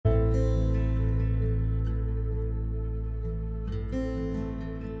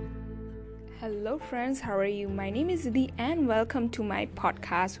Hello friends, how are you? My name is Zidhi and welcome to my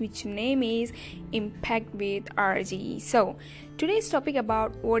podcast which name is Impact with RG. So, today's topic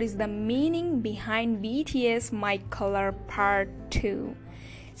about what is the meaning behind BTS My Color Part 2.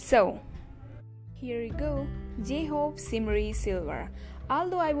 So, here we go. J-Hope Shimmery Silver.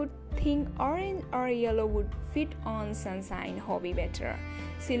 Although I would think orange or yellow would fit on Sunshine Hobby better.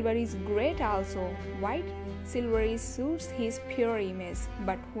 Silver is great also. White silvery suits his pure image,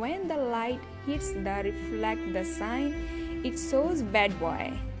 but when the light hits the reflect the shine, it shows bad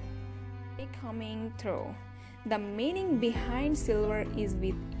boy coming through. The meaning behind silver is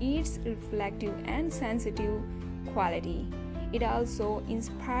with its reflective and sensitive quality. It also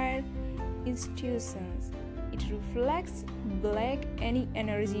inspires institutions. It reflects black any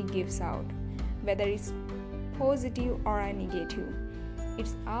energy gives out, whether it's positive or negative.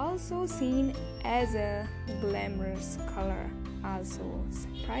 It's also seen as a glamorous color. Also,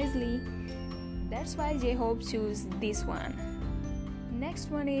 surprisingly, that's why J-Hope chose this one. Next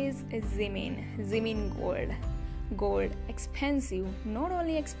one is Jimin Gold. Gold expensive, not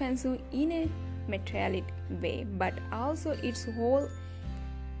only expensive in a materialistic way, but also its whole.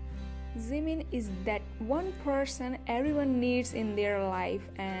 Jimin is that one person everyone needs in their life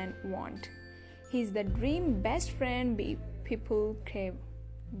and want. He's the dream best friend people crave,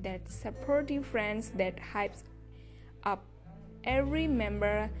 that supportive friends that hypes up every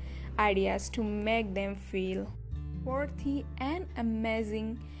member ideas to make them feel worthy and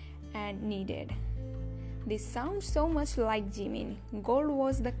amazing and needed. This sounds so much like Jimin. Gold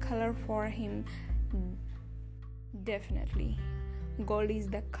was the color for him. Definitely. Gold is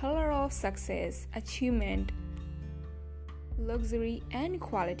the color of success, achievement, luxury and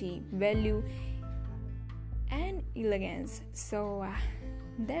quality, value and elegance. So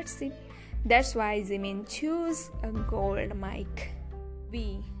that's it. That's why Jimin choose a gold mic.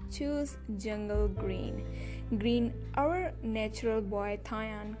 We choose jungle green. Green, our natural boy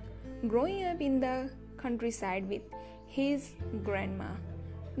Taeyeon, growing up in the countryside with his grandma.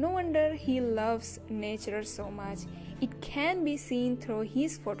 No wonder he loves nature so much. It can be seen through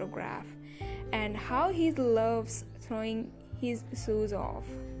his photograph and how he loves throwing his shoes off.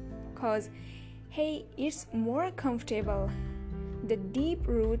 Cause hey, it's more comfortable. The deep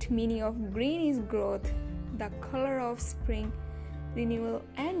root meaning of green is growth, the color of spring, renewal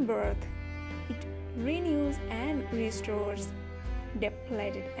and birth. It renews and restores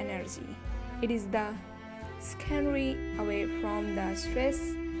depleted energy. It is the scenery away from the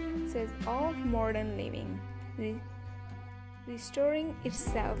stresses of modern living, restoring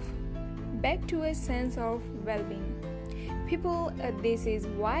itself back to a sense of well-being. People, this is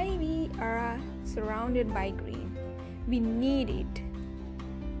why we are surrounded by green. We need it.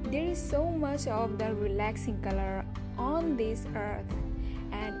 There is so much of the relaxing color on this earth,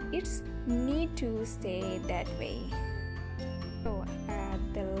 and it's need to stay that way. So,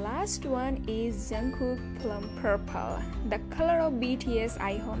 the last one is Jungkook Plum Purple. The color of BTS,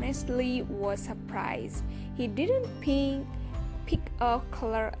 I honestly was surprised. He didn't pick a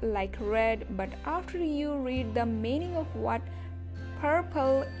color like red, but after you read the meaning of what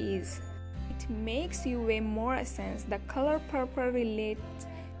purple is, it makes you way more sense. The color purple relates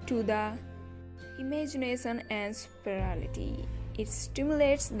to the imagination and spirituality. It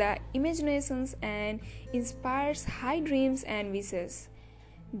stimulates the imaginations and inspires high dreams and wishes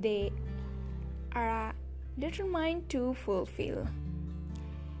they are determined to fulfill.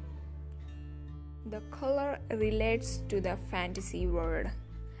 The color relates to the fantasy world,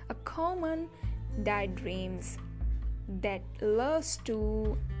 a common that dreams, that loves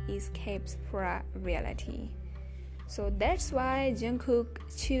to escape from reality. So that's why Jungkook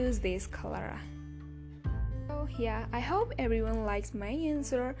chose this color. So yeah, I hope everyone likes my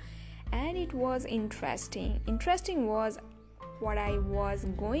answer and it was interesting. Interesting was what I was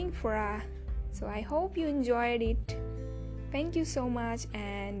going for. So I hope you enjoyed it. Thank you so much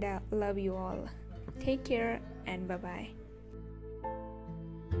and love you all. Take care and bye-bye.